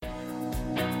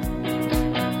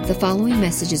The following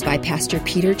message is by Pastor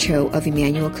Peter Cho of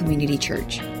Emmanuel Community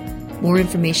Church. More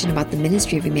information about the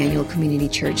ministry of Emmanuel Community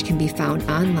Church can be found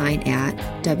online at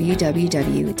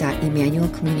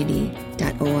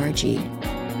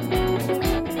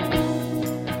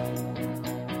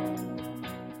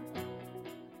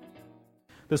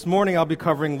This morning I'll be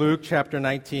covering Luke chapter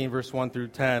 19, verse 1 through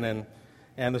 10,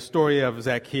 and the story of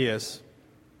Zacchaeus.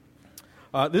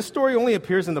 This story only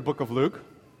appears in the book of Luke,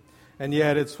 and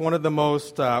yet it's one of the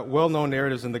most well-known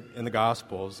narratives in the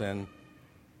Gospels. And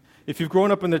if you've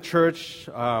grown up in the church,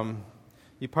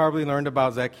 you probably learned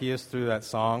about Zacchaeus through that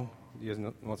song. You guys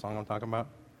know what song I'm talking about?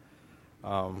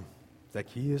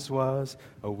 Zacchaeus was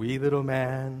a wee little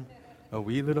man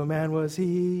was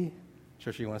he.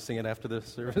 Tricia, you want to sing it after the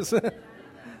service?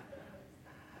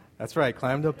 That's right,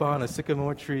 climbed up on a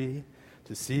sycamore tree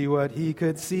to see what he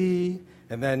could see.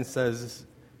 And then says,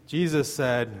 Jesus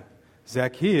said,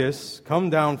 Zacchaeus, come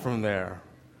down from there,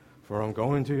 for I'm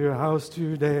going to your house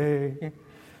today.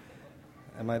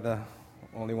 Am I the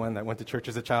only one that went to church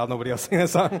as a child? Nobody else sang that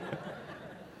song?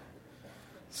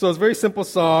 So it's a very simple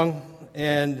song,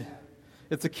 and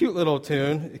it's a cute little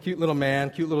tune, a cute little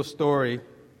man, cute little story.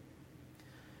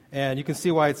 And you can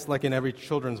see why it's like in every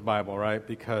children's Bible, right?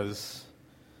 Because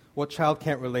what child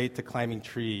can't relate to climbing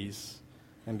trees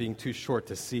and being too short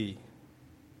to see?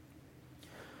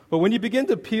 But when you begin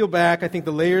to peel back, I think,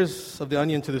 the layers of the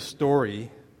onion to the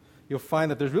story, you'll find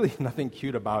that there's really nothing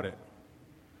cute about it.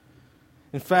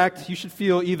 In fact, you should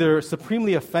feel either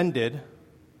supremely offended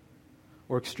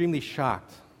or extremely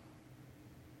shocked.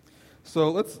 So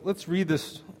let's read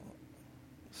this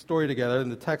story together.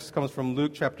 And the text comes from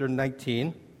Luke chapter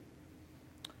 19,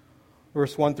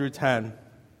 verse 1 through 10.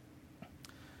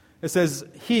 It says,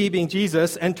 He, being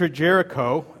Jesus, entered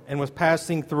Jericho and was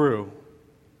passing through.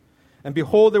 And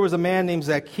behold, there was a man named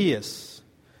Zacchaeus.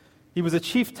 He was a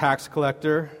chief tax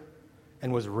collector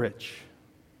and was rich.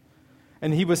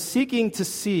 And he was seeking to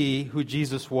see who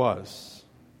Jesus was.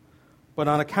 But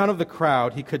on account of the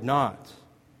crowd, he could not,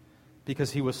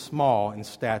 because he was small in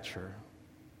stature.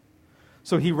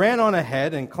 So he ran on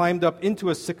ahead and climbed up into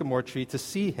a sycamore tree to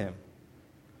see him,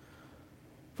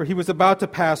 for he was about to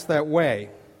pass that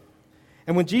way.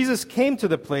 And when Jesus came to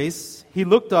the place, he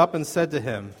looked up and said to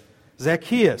him,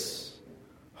 Zacchaeus,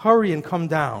 hurry and come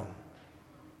down,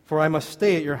 for I must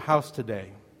stay at your house today.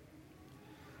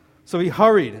 So he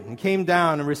hurried and came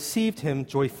down and received him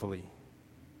joyfully.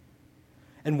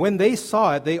 And when they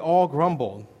saw it, they all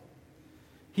grumbled,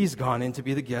 He's gone in to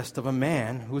be the guest of a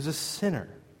man who is a sinner.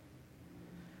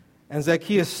 And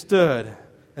Zacchaeus stood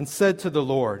and said to the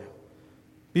Lord,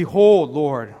 Behold,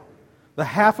 Lord, the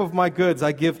half of my goods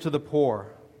I give to the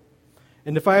poor.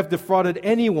 And if I have defrauded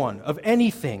anyone of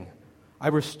anything, I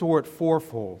restore it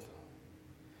fourfold.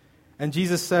 And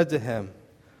Jesus said to him,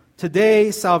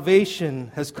 Today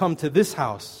salvation has come to this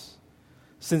house,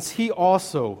 since he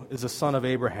also is a son of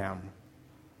Abraham.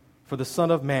 For the Son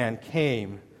of Man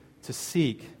came to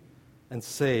seek and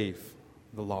save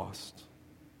the lost.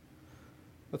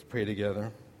 Let's pray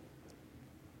together.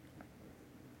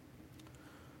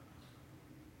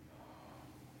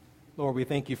 Lord, we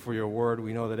thank you for your word.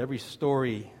 We know that every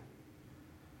story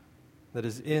that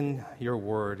is in your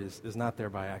word is not there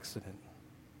by accident.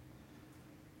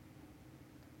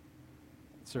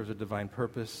 It serves a divine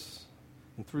purpose.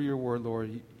 And through your word,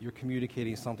 Lord, you're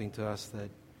communicating something to us that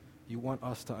you want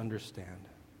us to understand.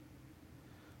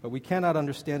 But we cannot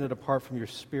understand it apart from your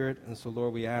Spirit. And so,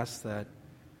 Lord, we ask that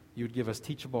you would give us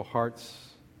teachable hearts,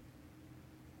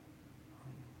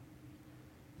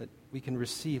 that we can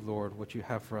receive, Lord, what you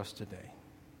have for us today.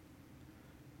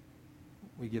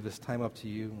 We give this time up to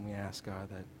you, and we ask, God,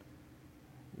 that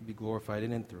you be glorified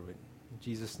in and through it. In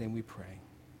Jesus' name we pray.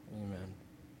 Amen.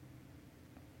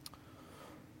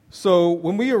 So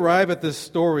when we arrive at this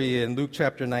story in Luke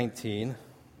chapter 19,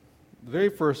 the very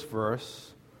first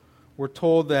verse, we're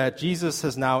told that Jesus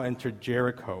has now entered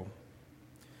Jericho.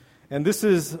 And this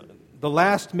is the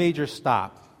last major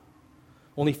stop,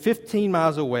 only 15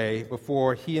 miles away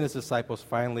before he and his disciples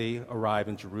finally arrive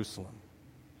in Jerusalem.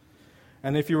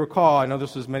 And if you recall, I know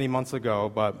this was many months ago,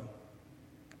 but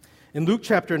in Luke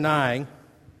chapter 9,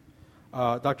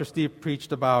 Dr. Steve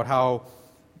preached about how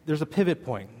there's a pivot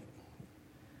point.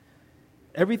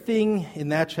 Everything in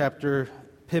that chapter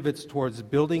pivots towards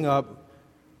building up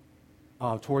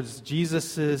towards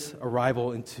Jesus'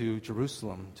 arrival into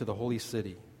Jerusalem, to the holy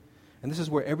city. And this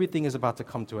is where everything is about to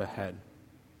come to a head.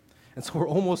 And so we're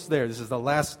almost there. This is the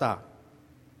last stop.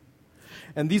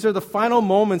 And these are the final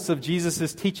moments of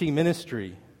Jesus' teaching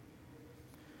ministry.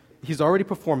 He's already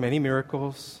performed many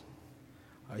miracles.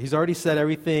 He's already said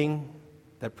everything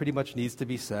that pretty much needs to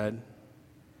be said.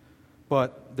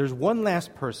 But there's one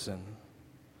last person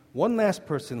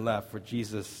left for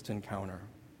Jesus to encounter.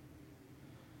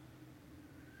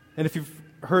 And if you've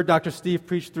heard Dr. Steve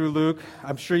preach through Luke,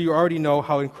 I'm sure you already know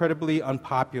how incredibly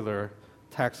unpopular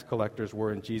tax collectors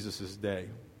were in Jesus' day.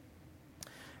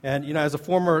 And, as a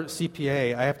former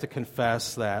CPA, I have to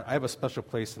confess that I have a special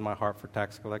place in my heart for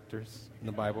tax collectors in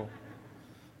the Bible.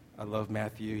 I love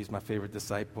Matthew. He's my favorite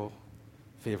disciple,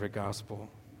 favorite gospel.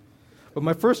 But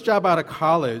my first job out of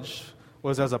college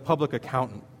was as a public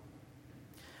accountant.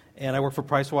 And I worked for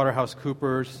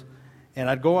PricewaterhouseCoopers, and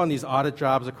I'd go on these audit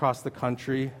jobs across the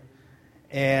country.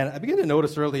 And I began to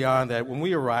notice early on that when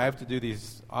we arrived to do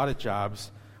these audit jobs,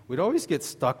 we'd always get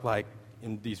stuck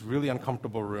in these really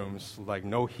uncomfortable rooms, like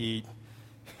no heat,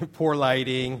 poor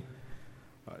lighting,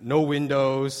 no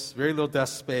windows, very little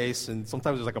desk space, and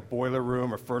sometimes there's a boiler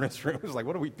room or furnace room. It's like,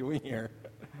 what are we doing here?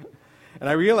 And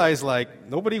I realized,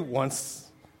 nobody wants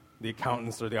the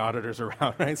accountants or the auditors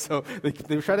around, right? So they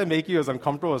try to make you as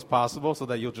uncomfortable as possible so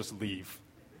that you'll just leave.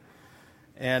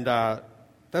 And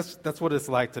that's what it's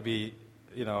like to be,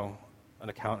 an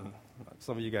accountant.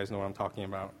 Some of you guys know what I'm talking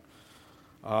about.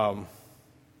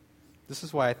 This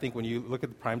is why I think when you look at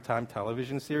the primetime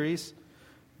television series,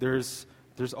 there's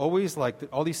always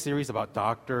all these series about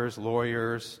doctors,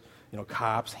 lawyers,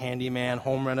 cops, handyman,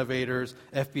 home renovators,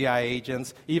 FBI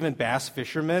agents, even bass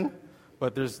fishermen,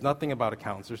 but there's nothing about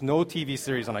accountants. There's no TV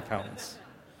series on accountants.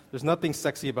 There's nothing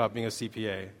sexy about being a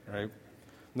CPA, right?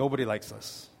 Nobody likes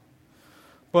us.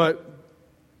 But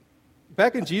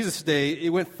back in Jesus' day, it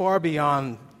went far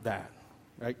beyond that,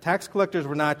 right? Tax collectors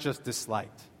were not just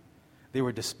disliked. They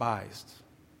were despised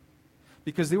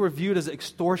because they were viewed as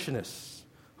extortionists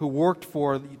who worked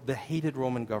for the hated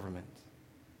Roman government.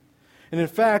 And in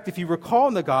fact, if you recall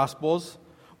in the Gospels,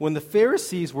 when the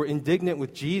Pharisees were indignant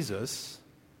with Jesus,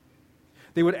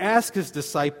 they would ask his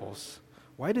disciples,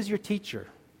 "Why does your teacher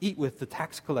eat with the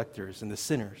tax collectors and the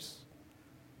sinners?"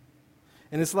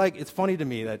 And it's funny to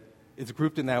me that it's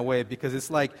grouped in that way because it's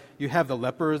like you have the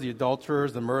lepers, the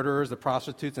adulterers, the murderers, the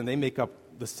prostitutes, and they make up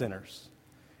the sinners.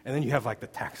 And then you have the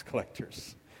tax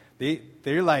collectors. They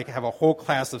have a whole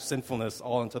class of sinfulness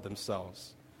all unto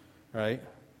themselves, right?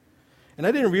 And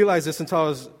I didn't realize this until I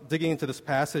was digging into this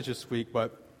passage this week,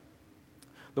 but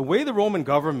the way the Roman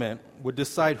government would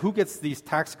decide who gets these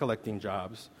tax collecting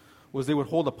jobs was they would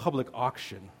hold a public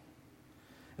auction.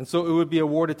 And so it would be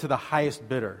awarded to the highest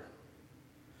bidder.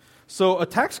 So a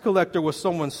tax collector was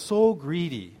someone so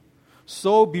greedy,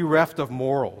 so bereft of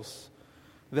morals,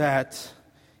 that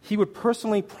he would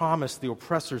personally promise the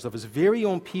oppressors of his very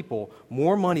own people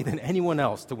more money than anyone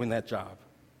else to win that job.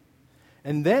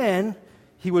 And then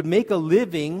he would make a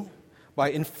living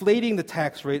by inflating the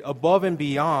tax rate above and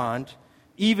beyond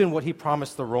even what he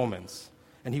promised the Romans.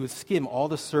 And he would skim all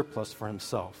the surplus for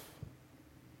himself.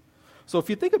 So if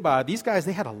you think about it, these guys,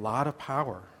 they had a lot of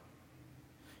power.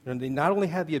 They not only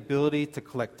had the ability to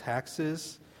collect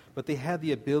taxes, but they had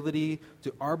the ability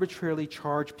to arbitrarily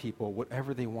charge people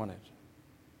whatever they wanted.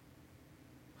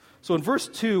 So in verse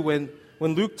 2, when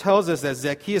Luke tells us that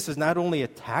Zacchaeus is not only a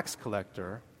tax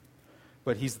collector,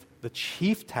 but he's the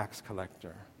chief tax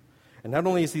collector. And not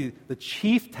only is he the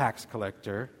chief tax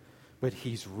collector, but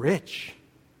he's rich.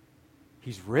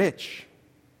 He's rich.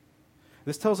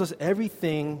 This tells us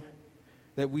everything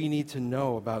that we need to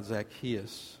know about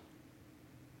Zacchaeus.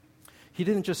 He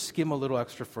didn't just skim a little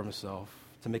extra for himself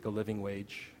to make a living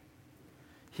wage.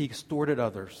 He extorted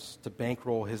others to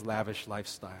bankroll his lavish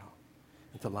lifestyle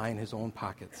and to line his own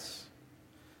pockets.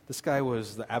 This guy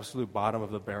was the absolute bottom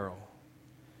of the barrel.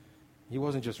 He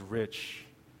wasn't just rich.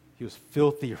 He was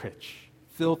filthy rich.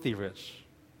 Filthy rich.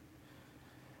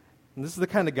 And this is the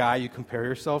kind of guy you compare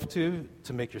yourself to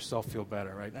make yourself feel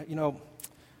better, right?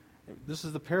 This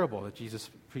is the parable that Jesus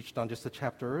preached on just a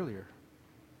chapter earlier.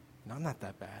 I'm not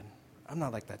that bad. I'm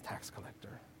not like that tax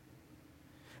collector.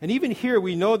 And even here,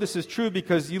 we know this is true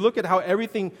because you look at how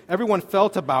everyone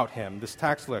felt about him, this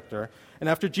tax collector. And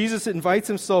after Jesus invites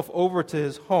himself over to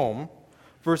his home,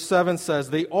 verse 7 says,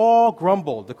 they all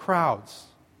grumbled, the crowds.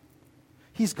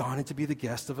 He's gone in to be the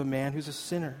guest of a man who's a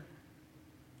sinner.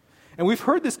 And we've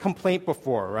heard this complaint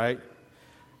before, right?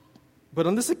 But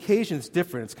on this occasion, it's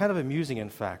different. It's kind of amusing, in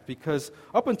fact, because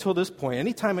up until this point,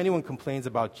 anytime anyone complains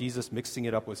about Jesus mixing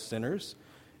it up with sinners,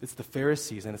 it's the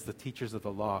Pharisees and it's the teachers of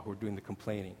the law who are doing the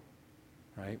complaining,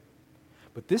 right?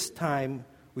 But this time,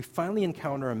 we finally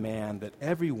encounter a man that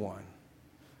everyone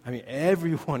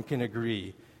can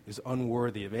agree is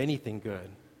unworthy of anything good,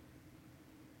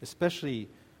 especially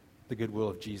the goodwill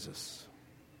of Jesus.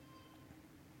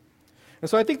 And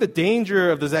so I think the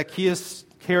danger of the Zacchaeus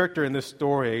character in this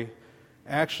story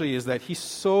actually is that he's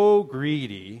so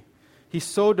greedy, He's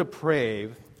so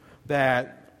depraved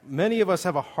that many of us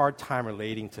have a hard time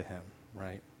relating to him,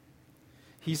 right?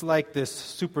 He's like this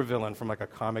supervillain from like a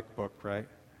comic book, right?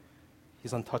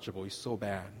 He's untouchable. He's so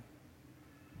bad.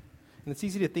 And it's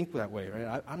easy to think that way,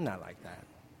 right? I'm not like that.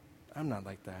 I'm not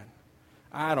like that.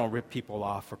 I don't rip people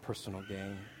off for personal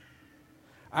gain.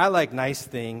 I like nice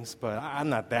things, but I'm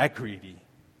not that greedy.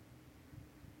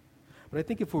 But I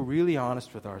think if we're really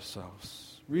honest with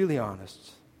ourselves, really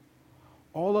honest,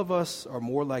 all of us are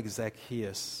more like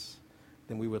Zacchaeus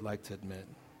than we would like to admit.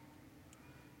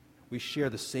 We share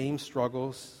the same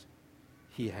struggles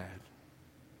he had.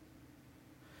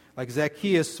 Like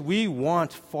Zacchaeus, we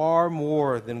want far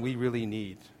more than we really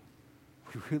need.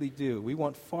 We really do. We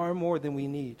want far more than we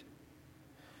need.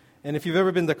 And if you've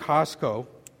ever been to Costco,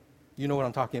 you know what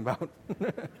I'm talking about.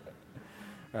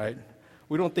 Right?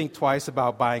 We don't think twice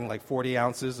about buying like 40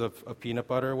 ounces of peanut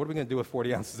butter. What are we going to do with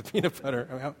 40 ounces of peanut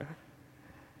butter?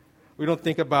 We don't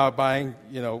think about buying,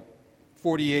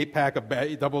 48-pack of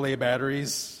AA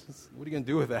batteries. What are you going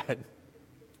to do with that?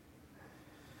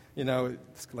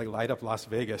 It's like light up Las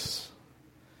Vegas.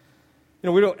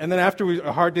 We don't. And then after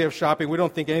a hard day of shopping, we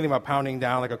don't think anything about pounding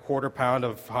down like a quarter pound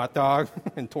of hot dog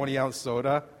and 20-ounce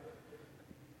soda.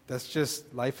 That's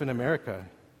just life in America.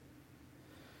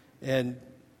 And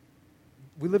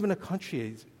we live in a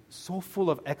country so full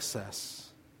of excess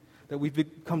that we've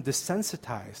become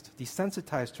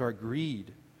desensitized to our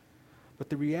greed. But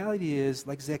the reality is,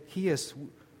 like Zacchaeus,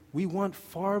 we want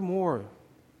far more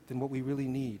than what we really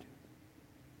need.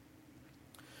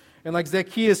 And like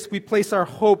Zacchaeus, we place our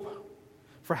hope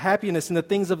for happiness in the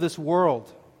things of this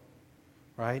world,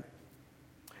 right?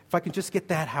 If I can just get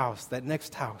that house, that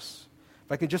next house,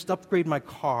 if I can just upgrade my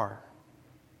car,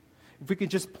 if we can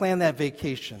just plan that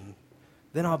vacation,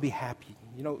 then I'll be happy.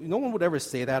 No one would ever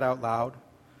say that out loud,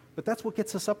 but that's what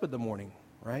gets us up in the morning,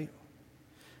 right?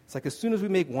 It's like as soon as we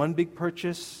make one big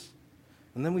purchase,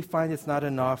 and then we find it's not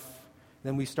enough,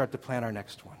 then we start to plan our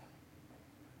next one.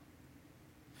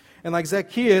 And like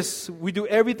Zacchaeus, we do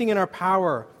everything in our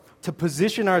power to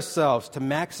position ourselves to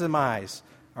maximize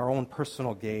our own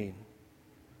personal gain.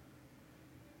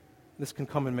 This can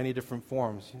come in many different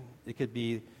forms. It could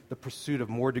be the pursuit of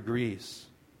more degrees,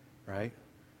 right?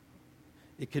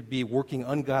 It could be working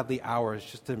ungodly hours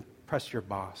just to impress your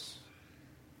boss.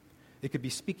 It could be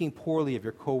speaking poorly of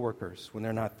your coworkers when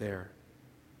they're not there.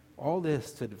 All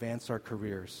this to advance our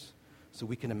careers so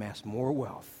we can amass more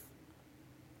wealth,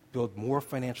 build more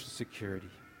financial security,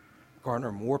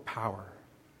 garner more power.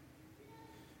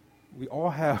 We all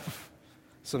have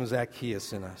some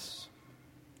Zacchaeus in us.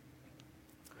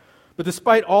 But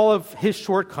despite all of his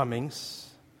shortcomings,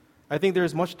 I think there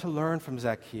is much to learn from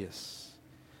Zacchaeus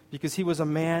because he was a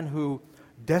man who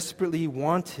desperately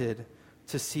wanted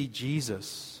to see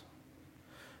Jesus.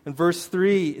 And verse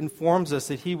 3 informs us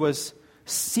that he was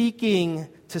seeking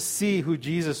to see who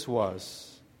Jesus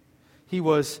was. He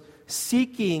was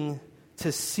seeking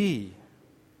to see.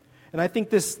 And I think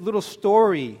this little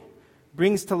story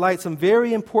brings to light some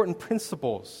very important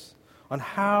principles on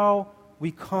how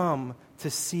we come to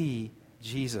see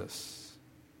Jesus.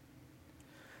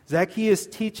 Zacchaeus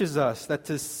teaches us that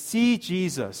to see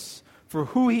Jesus for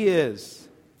who he is,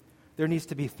 there needs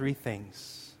to be three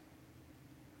things: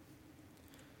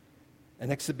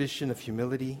 an exhibition of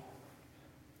humility,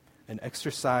 an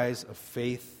exercise of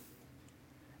faith,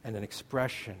 and an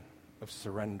expression of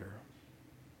surrender.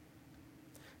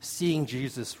 Seeing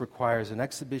Jesus requires an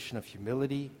exhibition of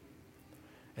humility,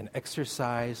 an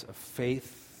exercise of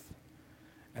faith,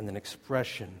 and an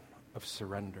expression of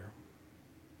surrender.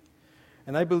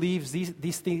 And I believe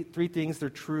these three things, they're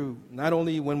true not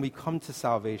only when we come to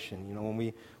salvation,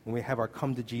 when we have our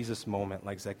come to Jesus moment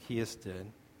like Zacchaeus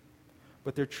did,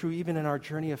 but they're true even in our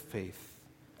journey of faith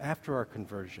after our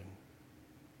conversion.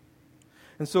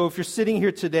 And so if you're sitting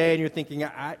here today and you're thinking,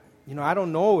 I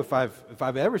don't know if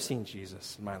I've ever seen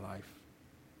Jesus in my life.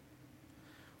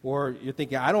 Or you're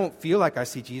thinking, I don't feel like I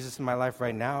see Jesus in my life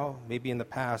right now, maybe in the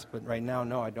past, but right now,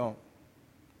 no, I don't.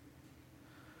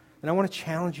 And I want to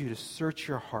challenge you to search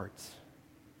your heart.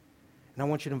 And I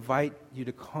want you to invite you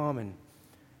to come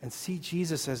and see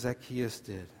Jesus as Zacchaeus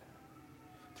did,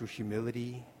 through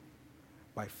humility,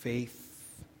 by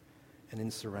faith, and in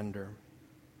surrender.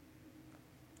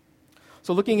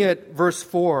 So looking at verse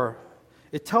 4,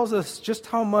 it tells us just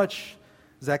how much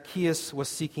Zacchaeus was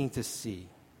seeking to see,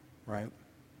 right?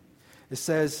 It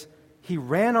says, he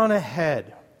ran on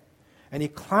ahead, and he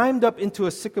climbed up into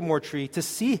a sycamore tree to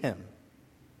see him.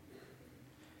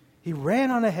 He ran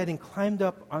on ahead and climbed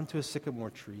up onto a sycamore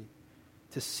tree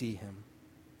to see him.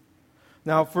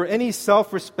 Now, for any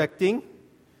self-respecting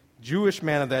Jewish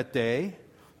man of that day,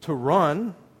 to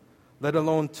run let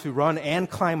alone to run and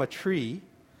climb a tree,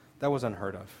 that was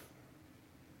unheard of.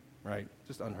 Right?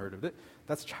 Just unheard of.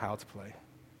 That's child's play.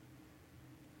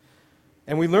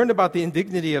 And we learned about the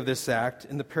indignity of this act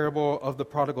in the parable of the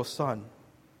prodigal son.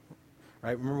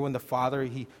 Right? Remember when the father,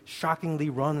 he shockingly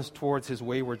runs towards his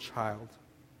wayward child.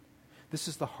 This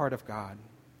is the heart of God.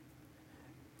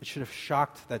 It should have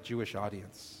shocked that Jewish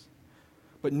audience.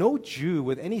 But no Jew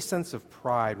with any sense of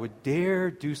pride would dare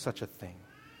do such a thing,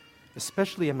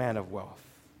 especially a man of wealth.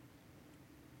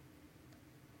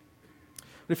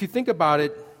 But if you think about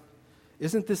it,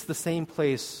 isn't this the same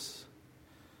place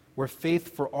where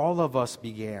faith for all of us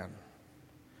began?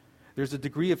 There's a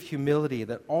degree of humility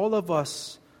that all of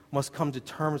us must come to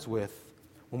terms with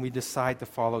when we decide to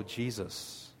follow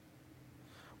Jesus.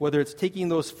 Whether it's taking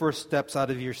those first steps out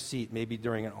of your seat, maybe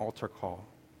during an altar call,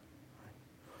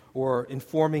 or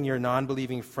informing your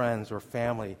non-believing friends or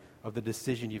family of the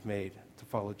decision you've made to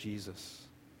follow Jesus,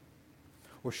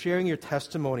 or sharing your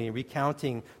testimony and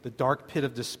recounting the dark pit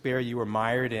of despair you were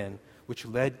mired in, which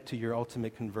led to your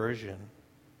ultimate conversion.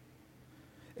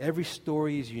 Every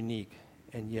story is unique,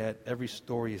 and yet every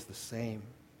story is the same.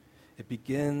 It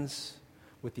begins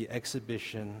with the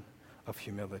exhibition of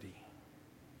humility.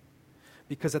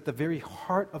 Because at the very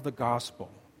heart of the gospel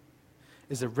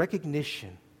is a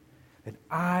recognition that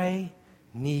I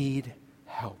need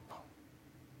help.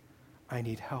 I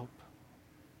need help.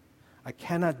 I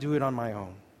cannot do it on my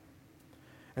own.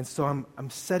 And so I'm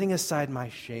setting aside my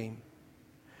shame.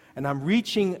 And I'm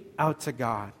reaching out to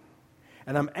God.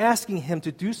 And I'm asking Him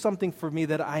to do something for me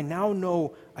that I now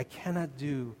know I cannot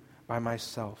do by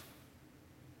myself.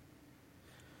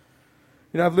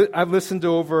 You know, I've listened to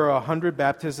over 100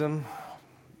 baptism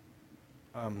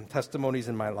testimonies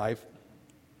in my life.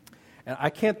 And I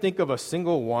can't think of a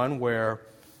single one where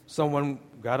someone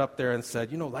got up there and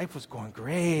said, life was going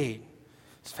great.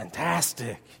 It's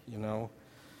fantastic, Then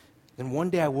one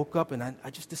day I woke up and I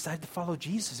just decided to follow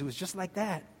Jesus. It was just like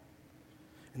that.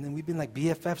 And then we've been like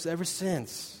BFFs ever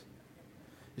since.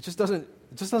 It just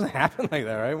doesn't happen like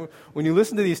that, right? When you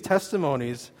listen to these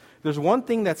testimonies, there's one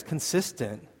thing that's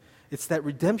consistent. It's that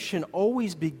redemption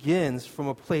always begins from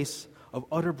a place of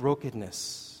utter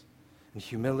brokenness and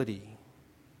humility.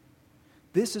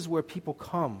 This is where people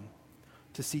come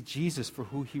to see Jesus for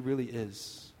who He really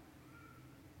is.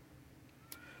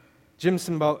 Jim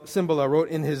Cymbala wrote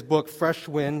in his book, Fresh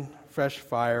Wind, Fresh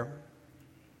Fire,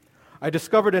 I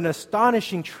discovered an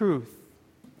astonishing truth.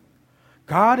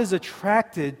 God is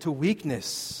attracted to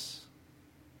weakness.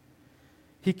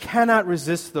 He cannot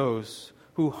resist those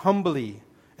who humbly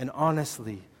and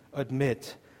honestly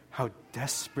admit how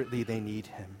desperately they need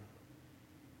Him.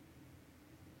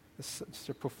 It's such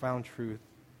a profound truth.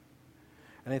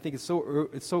 And I think it's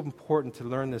so important to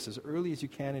learn this as early as you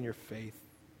can in your faith.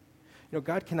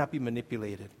 God cannot be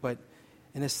manipulated, but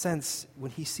in a sense,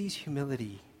 when He sees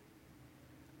humility,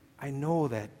 I know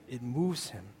that it moves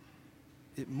Him.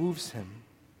 It moves Him.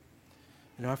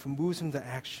 It moves Him to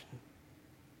action.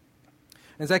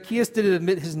 And Zacchaeus didn't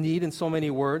admit his need in so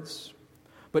many words,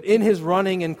 but in his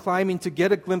running and climbing to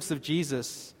get a glimpse of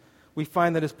Jesus, we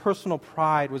find that his personal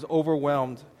pride was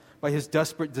overwhelmed by his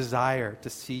desperate desire to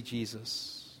see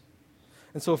Jesus.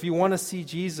 And so if you want to see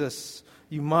Jesus,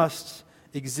 you must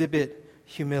exhibit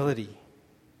humility.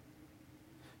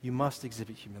 You must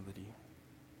exhibit humility.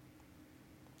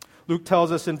 Luke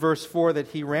tells us in verse 4 that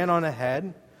he ran on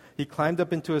ahead. He climbed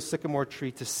up into a sycamore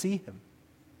tree to see Him.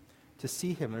 To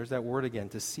see Him. There's that word again,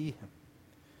 to see Him.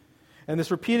 And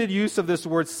this repeated use of this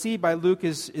word see by Luke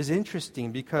is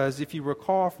interesting because if you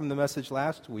recall from the message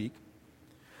last week,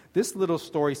 this little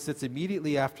story sits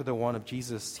immediately after the one of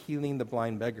Jesus healing the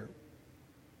blind beggar.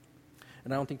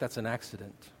 And I don't think that's an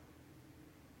accident.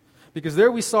 Because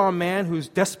there we saw a man who's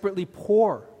desperately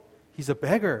poor. He's a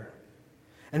beggar.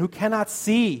 And who cannot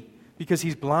see because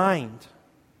he's blind.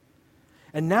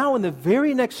 And now in the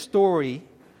very next story,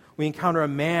 we encounter a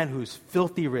man who's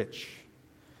filthy rich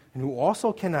and who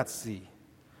also cannot see,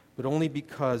 but only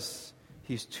because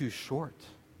he's too short.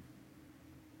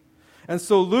 And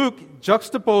so Luke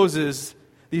juxtaposes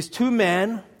these two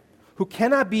men who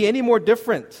cannot be any more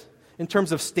different in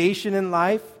terms of station in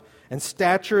life and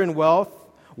stature and wealth.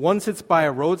 One sits by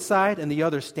a roadside and the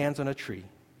other stands on a tree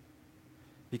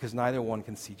because neither one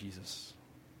can see Jesus.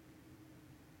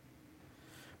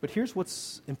 But here's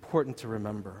what's important to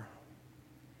remember.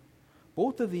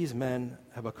 Both of these men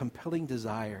have a compelling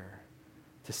desire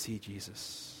to see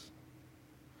Jesus.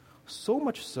 So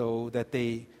much so that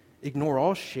they ignore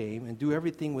all shame and do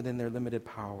everything within their limited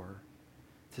power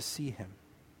to see Him.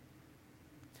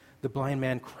 The blind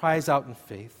man cries out in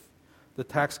faith. The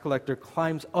tax collector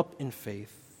climbs up in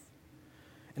faith.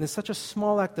 And it's such a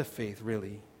small act of faith,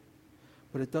 really,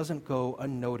 but it doesn't go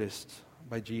unnoticed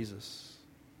by Jesus.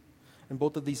 And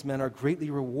both of these men are greatly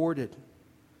rewarded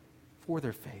for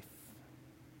their faith.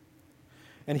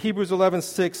 And Hebrews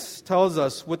 11:6 tells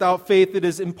us, without faith it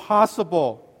is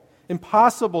impossible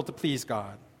to please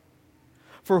God.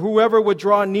 For whoever would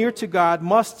draw near to God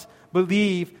must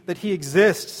believe that He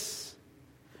exists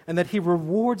and that He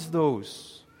rewards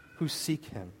those who seek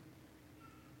Him.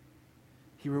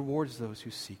 He rewards those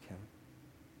who seek Him.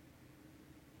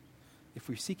 If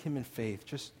we seek Him in faith,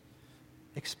 just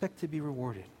expect to be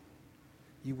rewarded.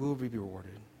 You will be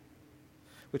rewarded.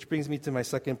 Which brings me to my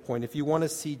second point. If you want to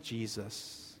see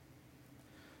Jesus,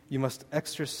 you must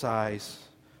exercise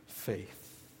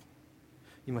faith.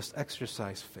 You must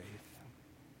exercise faith.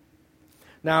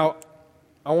 Now,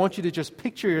 I want you to just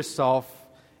picture yourself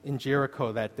in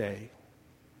Jericho that day.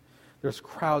 There's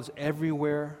crowds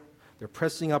everywhere. They're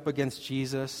pressing up against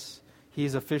Jesus.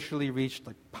 He's officially reached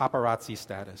like paparazzi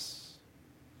status.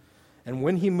 And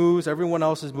when he moves, everyone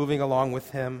else is moving along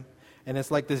with him. And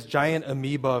it's like this giant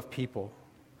amoeba of people.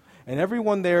 And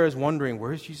everyone there is wondering,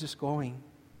 where is Jesus going?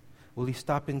 Will he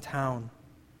stop in town?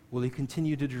 Will he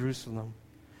continue to Jerusalem?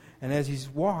 And as he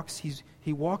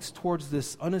walks towards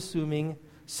this unassuming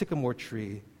sycamore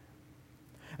tree.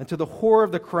 And to the horror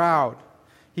of the crowd,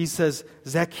 he says,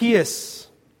 Zacchaeus,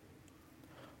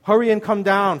 hurry and come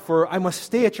down, for I must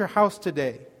stay at your house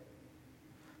today.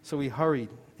 So he hurried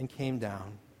and came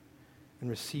down and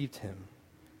received him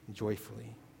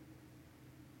joyfully.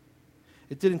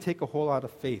 It didn't take a whole lot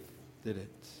of faith, did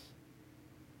it?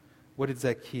 What did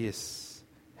Zacchaeus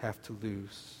have to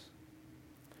lose?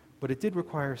 But it did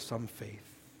require some faith.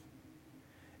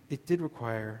 It did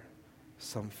require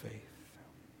some faith.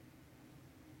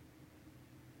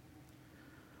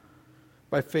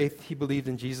 By faith, he believed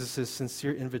in Jesus'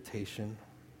 sincere invitation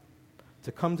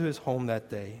to come to his home that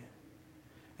day.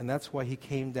 And that's why he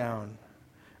came down.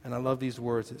 And I love these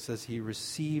words. It says he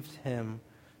received him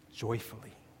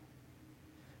joyfully.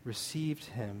 Received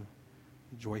him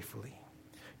joyfully.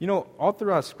 You know, all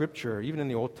throughout Scripture, even in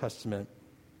the Old Testament,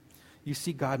 you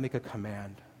see God make a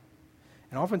command.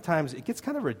 And oftentimes, it gets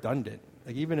kind of redundant.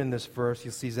 Like even in this verse,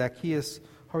 you see, Zacchaeus,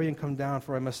 hurry and come down,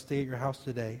 for I must stay at your house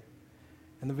today.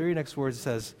 And the very next word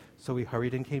says, so he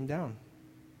hurried and came down.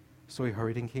 So he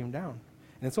hurried and came down.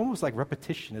 And it's almost like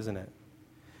repetition, isn't it?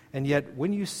 And yet,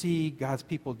 when you see God's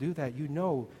people do that, you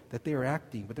know that they are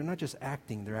acting. But they're not just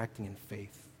acting, they're acting in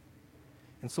faith.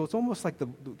 And so it's almost like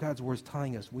God's word is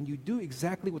telling us, when you do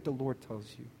exactly what the Lord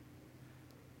tells you,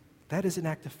 that is an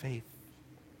act of faith.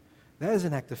 That is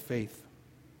an act of faith.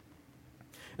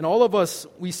 And all of us,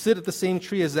 we sit at the same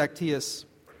tree as Zacchaeus.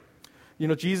 You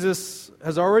know, Jesus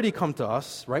has already come to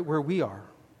us right where we are.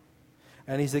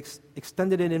 And he's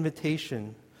extended an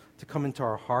invitation to come into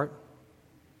our heart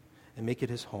and make it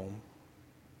his home.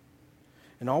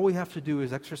 And all we have to do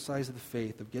is exercise the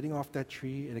faith of getting off that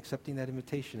tree and accepting that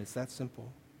invitation. It's that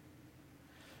simple.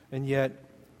 And yet,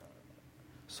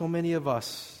 so many of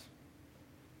us,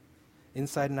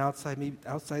 inside and outside, maybe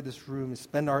outside this room,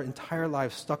 spend our entire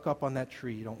lives stuck up on that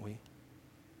tree, don't we?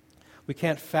 We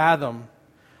can't fathom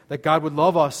that God would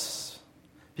love us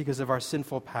because of our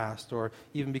sinful past or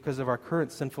even because of our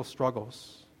current sinful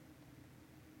struggles.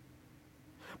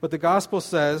 But the gospel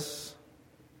says,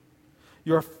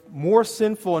 you're more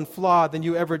sinful and flawed than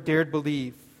you ever dared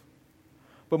believe,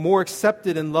 but more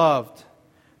accepted and loved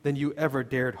than you ever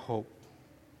dared hope.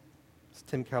 It's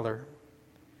Tim Keller.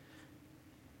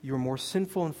 You are more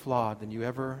sinful and flawed than you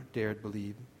ever dared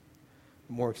believe,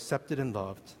 more accepted and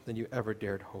loved than you ever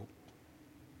dared hope.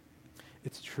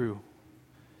 It's true.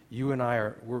 You and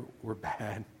I we're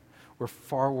bad. We're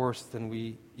far worse than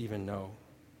we even know.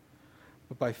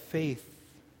 But by faith,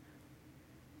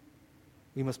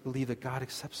 we must believe that God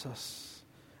accepts us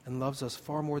and loves us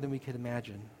far more than we can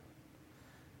imagine.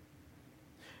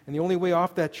 And the only way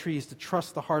off that tree is to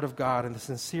trust the heart of God and the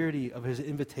sincerity of his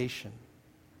invitation.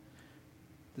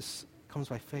 This comes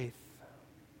by faith.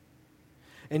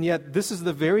 And yet, this is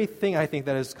the very thing I think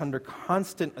that is under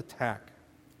constant attack.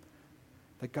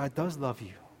 That God does love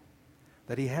you.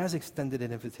 That he has extended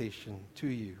an invitation to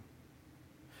you.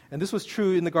 And this was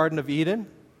true in the Garden of Eden.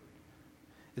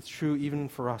 It's true even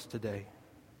for us today.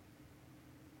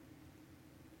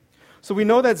 So we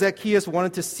know that Zacchaeus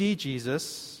wanted to see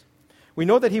Jesus. We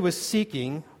know that he was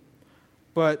seeking,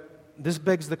 but this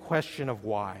begs the question of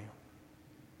why.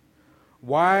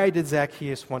 Why did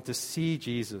Zacchaeus want to see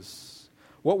Jesus?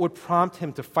 What would prompt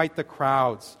him to fight the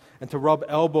crowds and to rub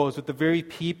elbows with the very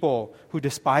people who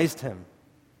despised him?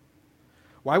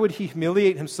 Why would he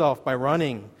humiliate himself by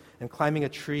running and climbing a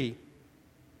tree?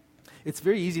 It's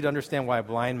very easy to understand why a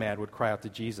blind man would cry out to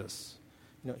Jesus.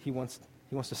 He wants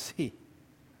to see.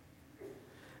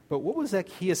 But what was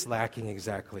Zacchaeus lacking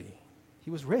exactly? He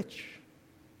was rich.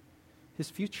 His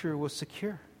future was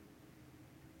secure.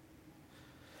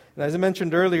 And as I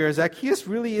mentioned earlier, Zacchaeus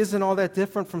really isn't all that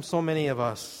different from so many of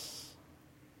us.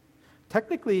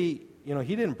 Technically,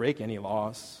 he didn't break any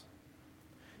laws.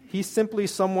 He's simply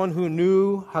someone who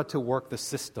knew how to work the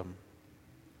system.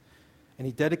 And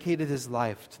he dedicated his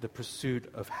life to the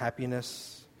pursuit of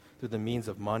happiness through the means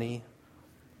of money,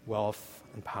 wealth,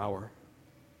 and power.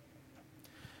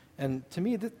 And to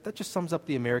me, that just sums up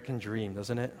the American dream,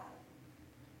 doesn't it?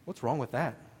 What's wrong with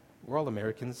that? We're all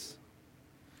Americans.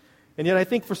 And yet I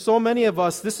think for so many of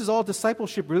us, this is all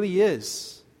discipleship really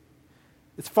is.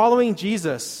 It's following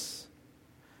Jesus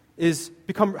has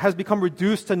become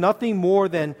reduced to nothing more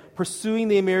than pursuing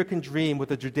the American dream with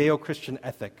a Judeo-Christian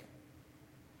ethic.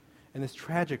 And it's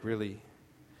tragic, really,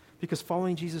 because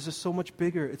following Jesus is so much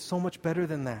bigger. It's so much better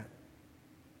than that.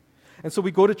 And so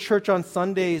we go to church on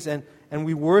Sundays and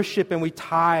we worship and we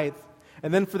tithe.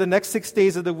 And then for the next 6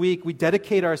 days of the week, we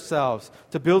dedicate ourselves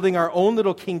to building our own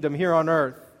little kingdom here on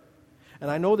earth.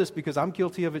 And I know this because I'm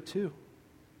guilty of it too.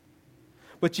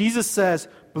 But Jesus says,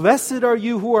 "Blessed are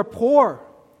you who are poor,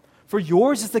 for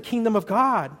yours is the kingdom of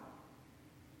God."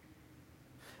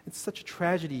 It's such a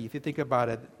tragedy, if you think about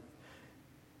it,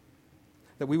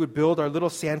 that we would build our little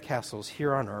sandcastles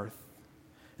here on earth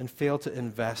and fail to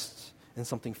invest in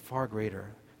something far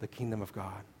greater, the kingdom of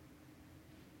God.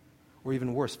 Or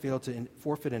even worse, fail to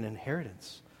forfeit an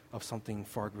inheritance of something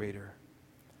far greater,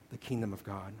 the kingdom of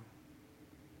God.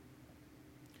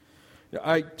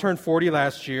 I turned 40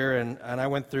 last year, and I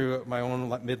went through my own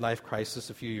midlife crisis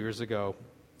a few years ago.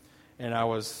 And I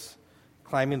was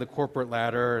climbing the corporate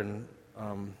ladder, and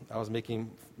I was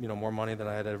making more money than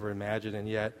I had ever imagined, and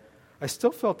yet I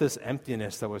still felt this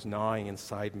emptiness that was gnawing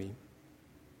inside me.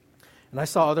 And I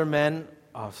saw other men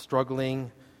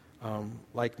struggling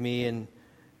like me and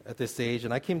at this age,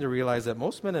 and I came to realize that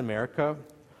most men in America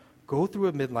go through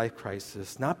a midlife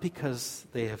crisis not because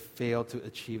they have failed to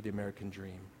achieve the American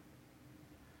dream,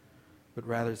 but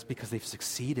rather it's because they've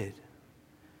succeeded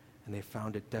and they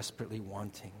found it desperately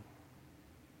wanting.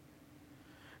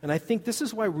 And I think this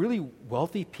is why really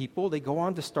wealthy people, they go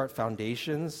on to start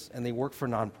foundations and they work for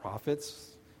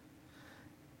nonprofits.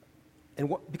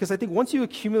 And because I think once you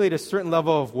accumulate a certain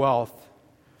level of wealth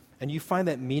and you find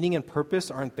that meaning and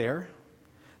purpose aren't there,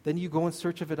 then you go in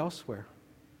search of it elsewhere.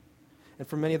 And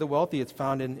for many of the wealthy, it's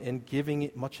found in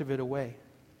giving much of it away.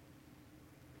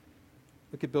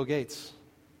 Look at Bill Gates,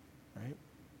 right?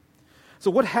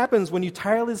 So what happens when you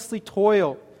tirelessly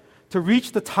toil to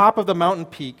reach the top of the mountain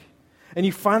peak, and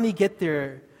you finally get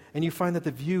there, and you find that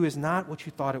the view is not what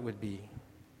you thought it would be?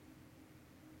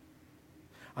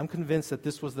 I'm convinced that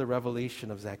this was the revelation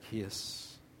of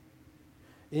Zacchaeus.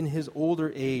 In his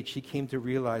older age, he came to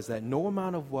realize that no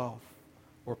amount of wealth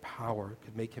or power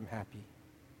could make him happy.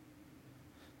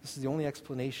 This is the only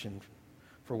explanation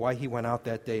for why he went out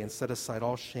that day and set aside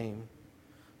all shame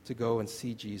to go and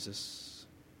see Jesus.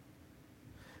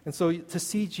 And so to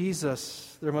see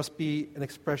Jesus, there must be an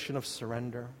expression of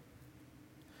surrender.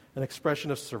 An expression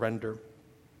of surrender.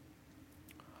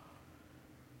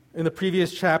 In the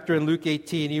previous chapter in Luke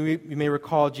 18, you may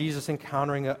recall Jesus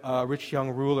encountering a rich young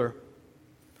ruler.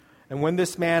 And when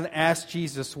this man asked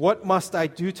Jesus, "What must I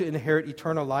do to inherit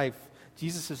eternal life?"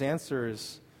 Jesus' answer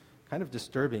is kind of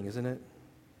disturbing, isn't it?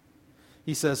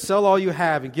 He says, "Sell all you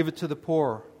have and give it to the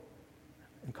poor,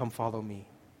 and come follow me."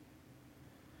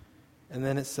 And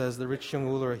then it says, the rich young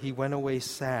ruler, he went away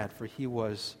sad, for he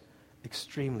was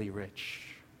extremely rich.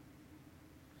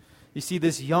 You see,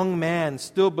 this young man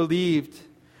still believed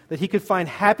that he could find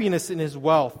happiness in his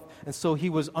wealth, and so he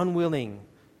was unwilling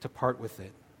to part with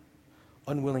it,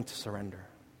 unwilling to surrender.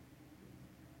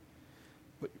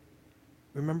 But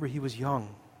remember, he was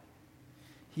young.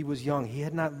 He was young. He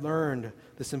had not learned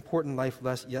this important life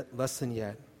lesson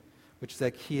yet, which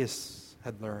Zacchaeus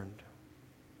had learned.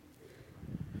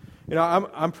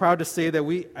 I'm proud to say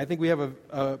that I think we have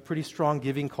a pretty strong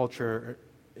giving culture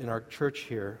in our church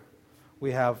here.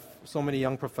 We have so many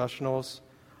young professionals.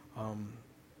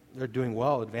 They're doing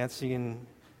well, advancing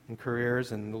in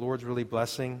careers, and the Lord's really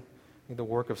blessing the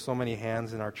work of so many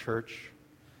hands in our church.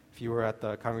 If you were at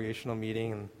the congregational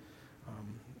meeting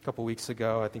a couple weeks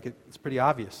ago, I think it's pretty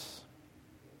obvious.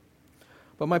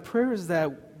 But my prayer is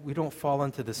that we don't fall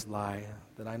into this lie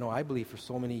that I believe for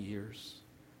so many years,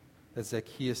 that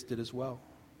Zacchaeus did as well.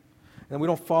 And we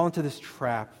don't fall into this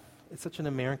trap. It's such an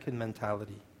American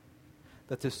mentality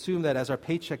that to assume that as our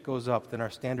paycheck goes up, then our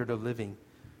standard of living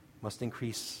must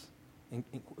increase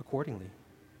accordingly.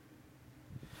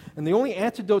 And the only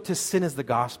antidote to sin is the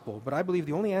gospel, but I believe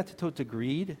the only antidote to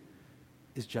greed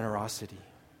is generosity.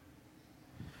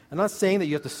 I'm not saying that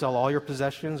you have to sell all your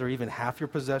possessions or even half your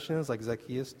possessions like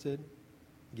Zacchaeus did,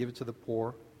 give it to the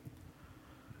poor.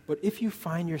 But if you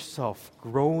find yourself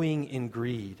growing in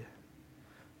greed,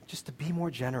 just to be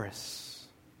more generous,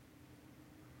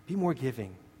 be more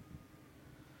giving,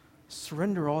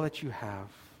 surrender all that you have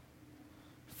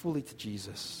fully to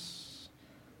Jesus.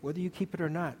 Whether you keep it or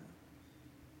not,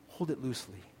 hold it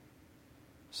loosely.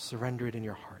 Surrender it in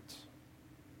your heart.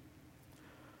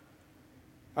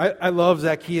 I love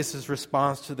Zacchaeus'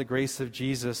 response to the grace of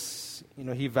Jesus.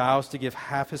 He vows to give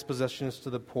half his possessions to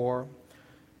the poor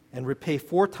and repay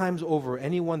 4 times over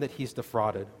anyone that he's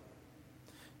defrauded.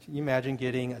 Can you imagine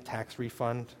getting a tax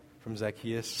refund from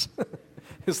Zacchaeus?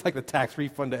 It's like the tax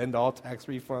refund to end all tax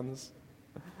refunds.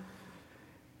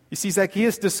 You see,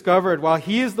 Zacchaeus discovered while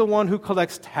he is the one who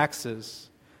collects taxes,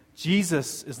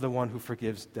 Jesus is the one who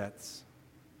forgives debts.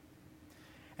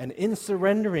 And in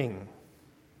surrendering,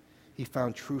 he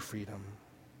found true freedom.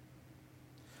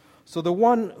 So the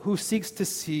one who seeks to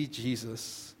see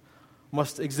Jesus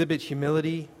must exhibit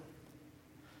humility,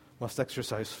 must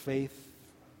exercise faith,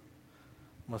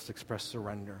 must express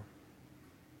surrender.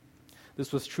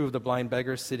 This was true of the blind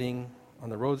beggar sitting on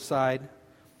the roadside.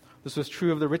 This was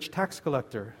true of the rich tax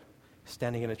collector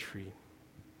standing in a tree.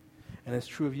 And it's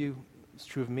true of you, it's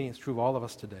true of me, it's true of all of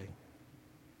us today.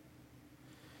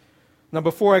 Now,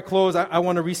 before I close, I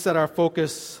want to reset our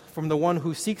focus from the one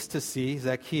who seeks to see,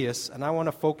 Zacchaeus, and I want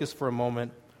to focus for a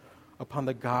moment upon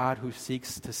the God who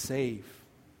seeks to save,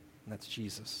 and that's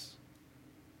Jesus.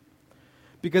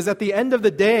 Because at the end of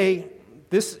the day,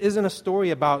 this isn't a story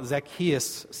about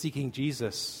Zacchaeus seeking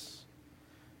Jesus.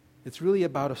 It's really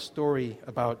about a story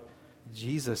about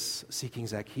Jesus seeking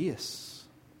Zacchaeus.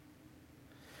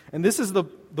 And this is the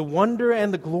wonder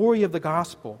and the glory of the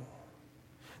gospel.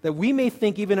 That we may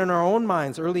think even in our own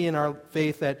minds, early in our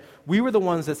faith, that we were the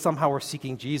ones that somehow were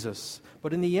seeking Jesus.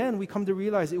 But in the end, we come to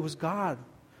realize it was God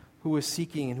who was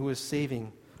seeking and who was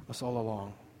saving us all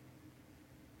along.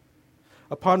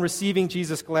 Upon receiving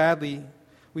Jesus gladly,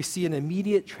 we see an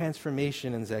immediate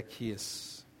transformation in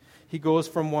Zacchaeus. He goes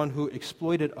from one who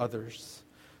exploited others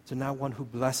to now one who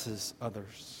blesses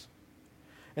others.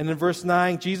 And in verse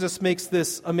 9, Jesus makes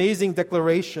this amazing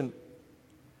declaration.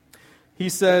 He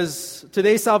says,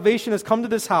 "Today salvation has come to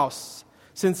this house,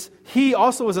 since he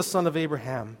also is a son of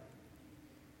Abraham."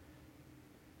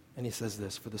 And he says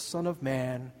this, "For the Son of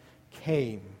Man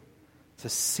came to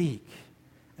seek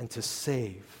and to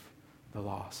save the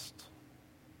lost."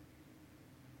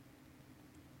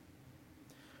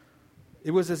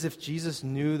 It was as if Jesus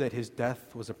knew that his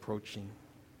death was approaching,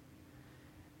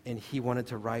 and he wanted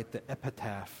to write the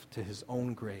epitaph to his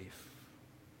own grave.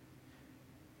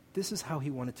 This is how he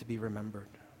wanted to be remembered.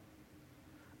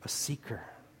 A seeker,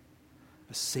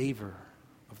 a saver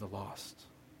of the lost.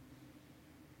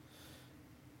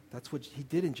 That's what he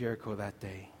did in Jericho that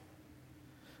day.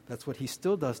 That's what he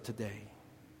still does today.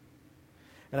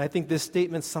 And I think this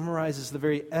statement summarizes the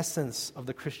very essence of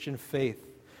the Christian faith.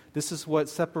 This is what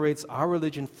separates our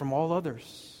religion from all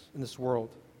others in this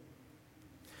world.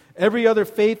 Every other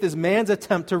faith is man's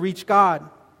attempt to reach God.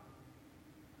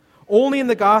 Only in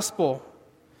the gospel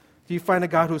do you find a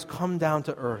God who has come down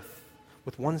to earth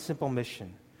with one simple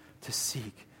mission: to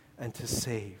seek and to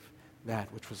save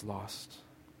that which was lost.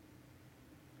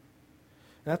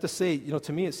 And I have to say,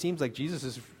 to me it seems like Jesus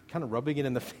is kind of rubbing it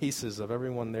in the faces of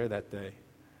everyone there that day.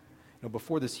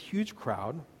 Before this huge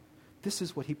crowd, this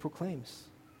is what he proclaims.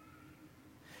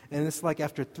 And it's like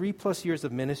after 3+ years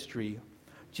of ministry,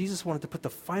 Jesus wanted to put the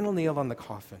final nail on the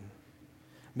coffin.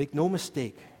 Make no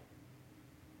mistake,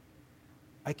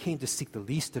 I came to seek the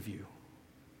least of you,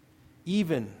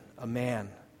 even a man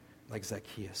like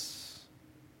Zacchaeus.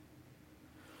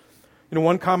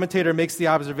 One commentator makes the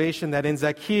observation that in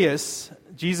Zacchaeus,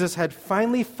 Jesus had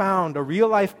finally found a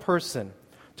real-life person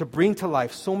to bring to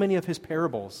life so many of his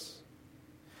parables.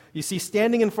 You see,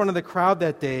 standing in front of the crowd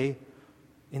that day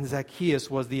in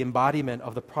Zacchaeus was the embodiment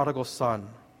of the prodigal son,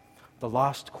 the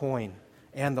lost coin,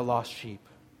 and the lost sheep.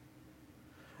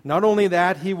 Not only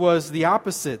that, he was the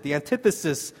opposite, the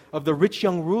antithesis of the rich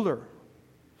young ruler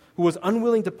who was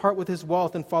unwilling to part with his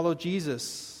wealth and follow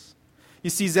Jesus. You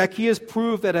see, Zacchaeus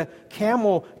proved that a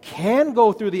camel can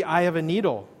go through the eye of a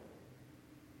needle.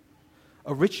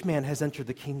 A rich man has entered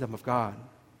the kingdom of God.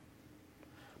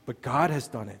 But God has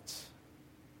done it.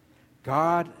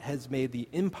 God has made the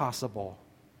impossible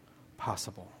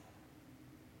possible.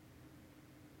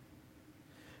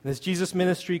 And as Jesus'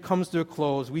 ministry comes to a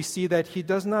close, we see that he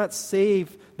does not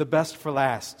save the best for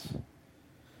last.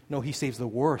 No, he saves the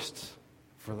worst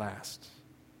for last.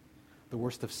 the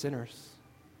worst of sinners.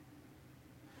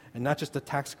 And not just a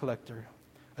tax collector,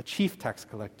 a chief tax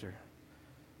collector.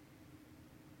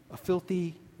 A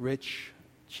filthy, rich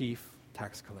chief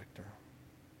tax collector.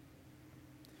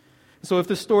 So if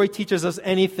the story teaches us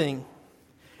anything,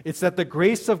 it's that the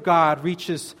grace of God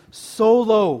reaches so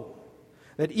low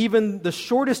that even the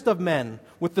shortest of men,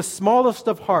 with the smallest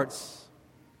of hearts,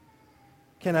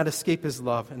 cannot escape His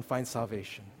love and find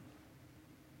salvation.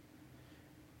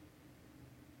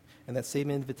 And that same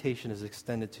invitation is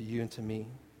extended to you and to me.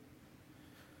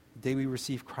 The day we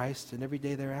receive Christ and every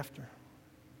day thereafter.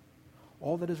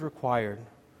 All that is required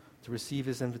to receive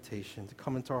His invitation, to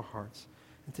come into our hearts,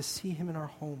 and to see Him in our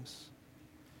homes,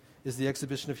 is the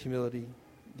exhibition of humility,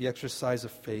 the exercise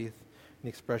of faith, and the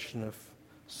expression of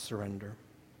surrender.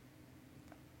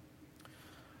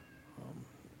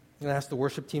 I'm going to ask the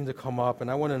worship team to come up,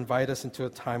 and I want to invite us into a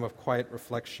time of quiet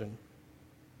reflection.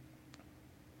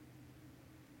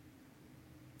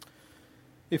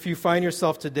 If you find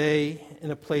yourself today in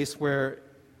a place where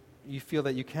you feel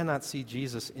that you cannot see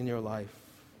Jesus in your life,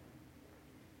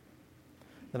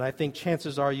 then I think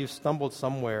chances are you've stumbled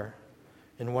somewhere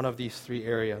in one of these three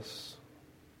areas.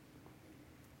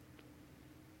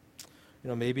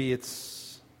 Maybe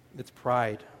it's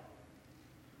pride,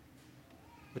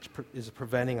 which is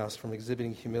preventing us from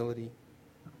exhibiting humility.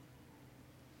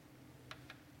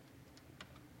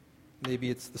 Maybe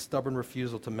it's the stubborn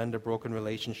refusal to mend a broken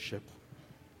relationship.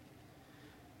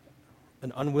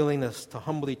 An unwillingness to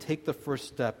humbly take the first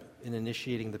step in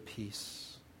initiating the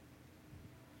peace.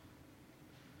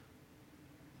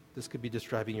 This could be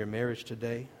describing your marriage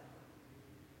today,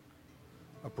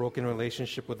 a broken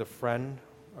relationship with a friend,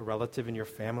 a relative in your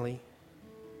family.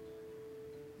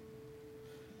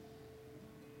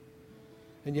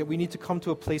 And yet we need to come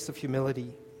to a place of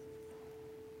humility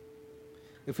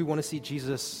if we want to see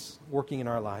Jesus working in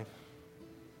our life.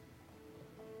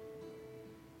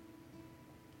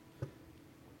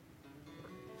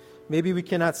 Maybe we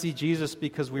cannot see Jesus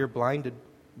because we are blinded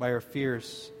by our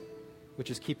fears,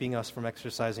 which is keeping us from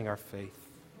exercising our faith.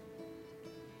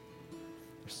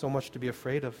 There's so much to be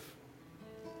afraid of.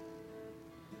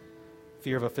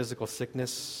 Fear of a physical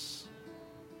sickness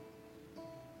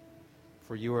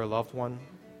for you or a loved one.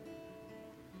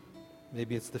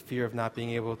 Maybe it's the fear of not being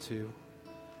able to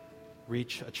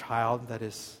reach a child that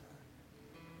is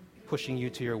pushing you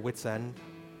to your wit's end.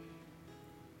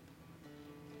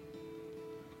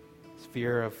 It's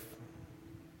fear of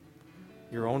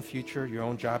your own future, your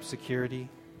own job security.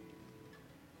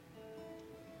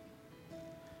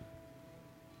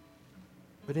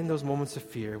 But in those moments of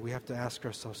fear, we have to ask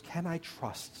ourselves, can I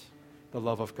trust the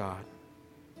love of God?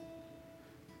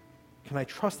 Can I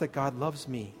trust that God loves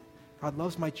me? God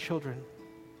loves my children.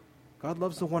 God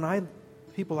loves the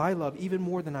people I love even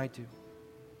more than I do.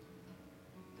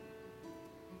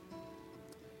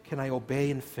 Can I obey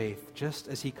in faith just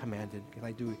as He commanded? Can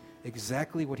I do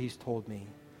exactly what He's told me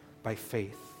by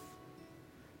faith?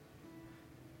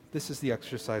 This is the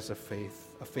exercise of faith,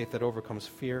 a faith that overcomes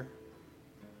fear,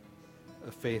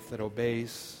 a faith that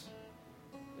obeys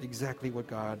exactly what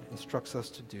God instructs us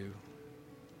to do.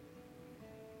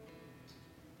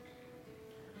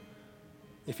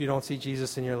 If you don't see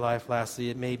Jesus in your life, lastly,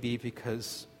 it may be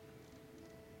because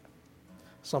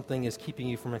something is keeping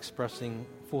you from expressing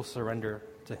full surrender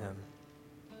to Him.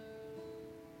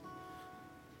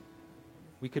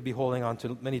 We could be holding on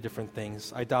to many different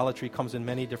things. Idolatry comes in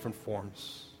many different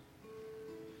forms.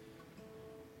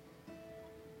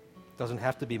 It doesn't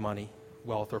have to be money,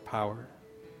 wealth, or power.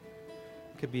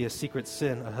 It could be a secret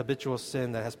sin, a habitual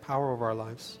sin that has power over our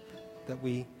lives that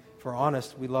we, if we're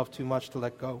honest, we love too much to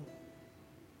let go.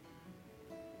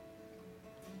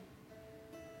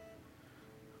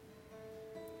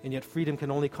 And yet freedom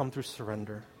can only come through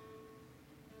surrender.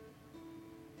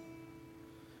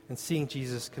 And seeing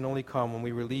Jesus can only come when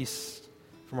we release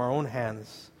from our own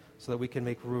hands so that we can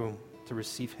make room to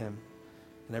receive Him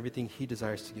and everything He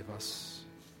desires to give us.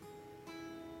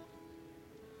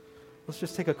 Let's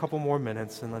just take a couple more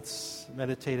minutes and let's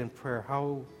meditate in prayer.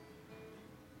 How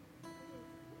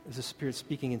is the Spirit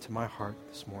speaking into my heart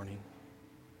this morning?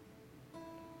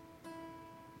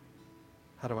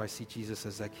 How do I see Jesus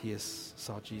as Zacchaeus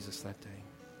saw Jesus that day?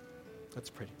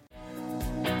 Let's pray.